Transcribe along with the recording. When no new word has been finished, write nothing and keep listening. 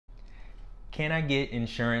Can I get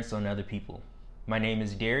insurance on other people? My name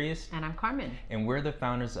is Darius. And I'm Carmen. And we're the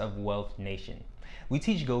founders of Wealth Nation. We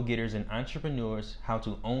teach go-getters and entrepreneurs how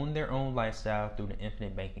to own their own lifestyle through the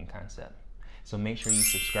infinite banking concept. So make sure you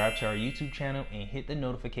subscribe to our YouTube channel and hit the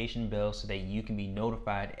notification bell so that you can be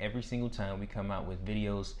notified every single time we come out with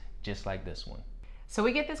videos just like this one. So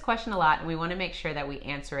we get this question a lot, and we want to make sure that we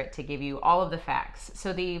answer it to give you all of the facts.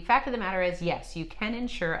 So the fact of the matter is, yes, you can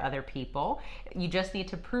insure other people. You just need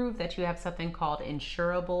to prove that you have something called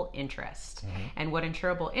insurable interest. And what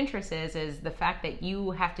insurable interest is the fact that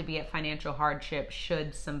you have to be at financial hardship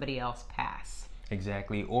should somebody else pass.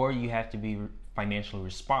 Exactly. Or you have to be financially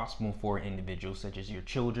responsible for individuals such as your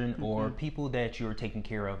children or people that you're taking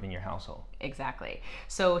care of in your household. Exactly.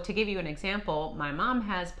 So to give you an example, my mom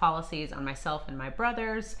has policies on myself and my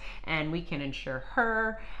brothers, and we can insure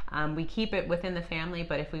her. We keep it within the family,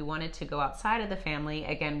 but if we wanted to go outside of the family,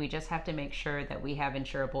 again, we just have to make sure that we have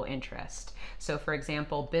insurable interest. So for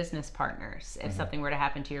example, business partners. If something were to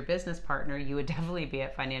happen to your business partner, you would definitely be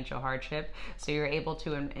at financial hardship. So you're able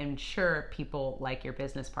to insure people like your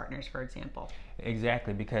business partners, for example.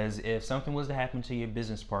 Exactly, because if something was to happen to your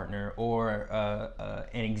business partner or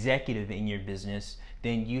an executive in your business,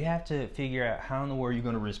 then you have to figure out how in the world you're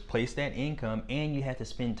going to replace that income, and you have to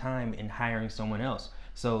spend time in hiring someone else.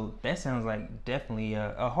 So that sounds like definitely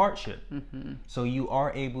a hardship. So you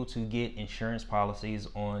are able to get insurance policies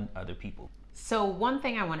on other people. So one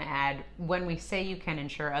thing I want to add, when we say you can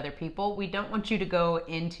insure other people, we don't want you to go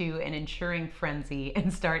into an insuring frenzy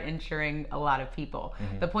and start insuring a lot of people.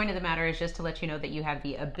 The point of the matter is just to let you know that you have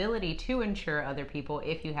the ability to insure other people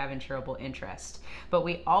if you have insurable interest. But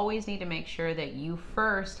we always need to make sure that you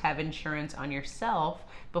first have insurance on yourself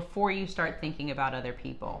before you start thinking about other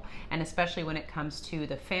people. And especially when it comes to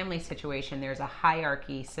the family situation, there's a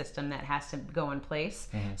hierarchy system that has to go in place.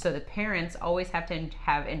 So the parents always have to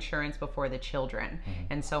have insurance before the children,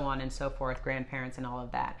 and so on and so forth, grandparents and all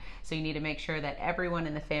of that. So you need to make sure that everyone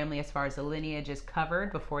in the family, as far as the lineage, is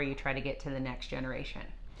covered before you try to get to the next generation.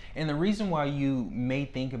 And the reason why you may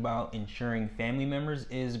think about insuring family members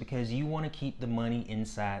is because you want to keep the money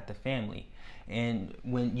inside the family. And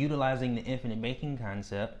when utilizing the infinite banking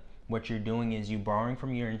concept, what you're doing is you're borrowing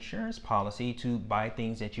from your insurance policy to buy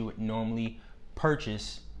things that you would normally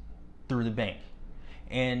purchase through the bank.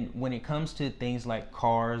 And when it comes to things like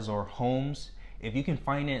cars or homes, if you can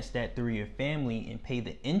finance that through your family and pay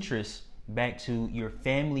the interest back to your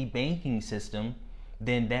family banking system,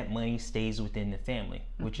 then that money stays within the family,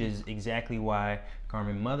 which is exactly why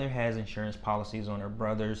Carmen's mother has insurance policies on her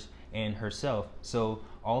brothers and herself. So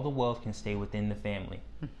all the wealth can stay within the family.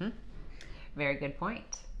 Very good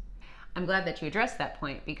point. I'm glad that you addressed that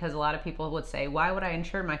point, because a lot of people would say, why would I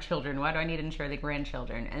insure my children? Why do I need to insure the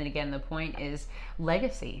grandchildren? And again, the point is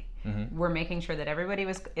legacy. We're making sure that everybody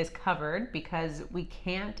is covered, because we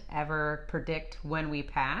can't ever predict when we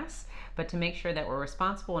pass, but to make sure that we're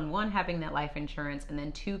responsible in, one, having that life insurance, and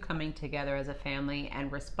then two, coming together as a family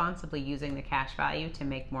and responsibly using the cash value to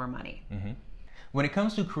make more money. When it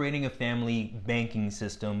comes to creating a family banking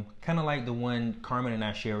system, kind of like the one Carmen and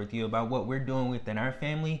I share with you about what we're doing within our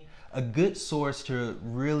family, a good source to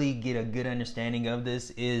really get a good understanding of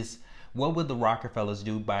this is What Would the Rockefellers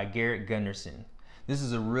Do by Garrett Gunderson. This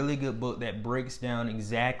is a really good book that breaks down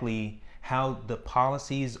exactly how the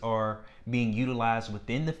policies are being utilized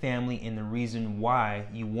within the family and the reason why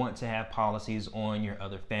you want to have policies on your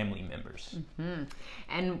other family members.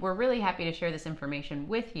 And we're really happy to share this information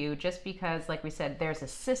with you, just because, like we said, there's a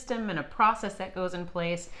system and a process that goes in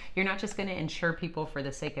place. You're not just going to insure people for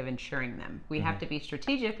the sake of insuring them. We have to be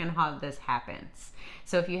strategic in how this happens.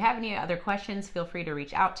 So if you have any other questions, feel free to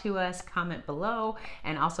reach out to us, comment below,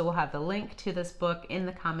 and also we'll have the link to this book in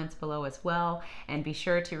the comments below as well. And be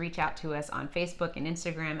sure to reach out to us on Facebook and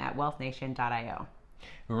Instagram at wealthnation.io.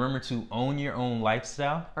 Remember to own your own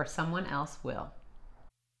lifestyle, or someone else will.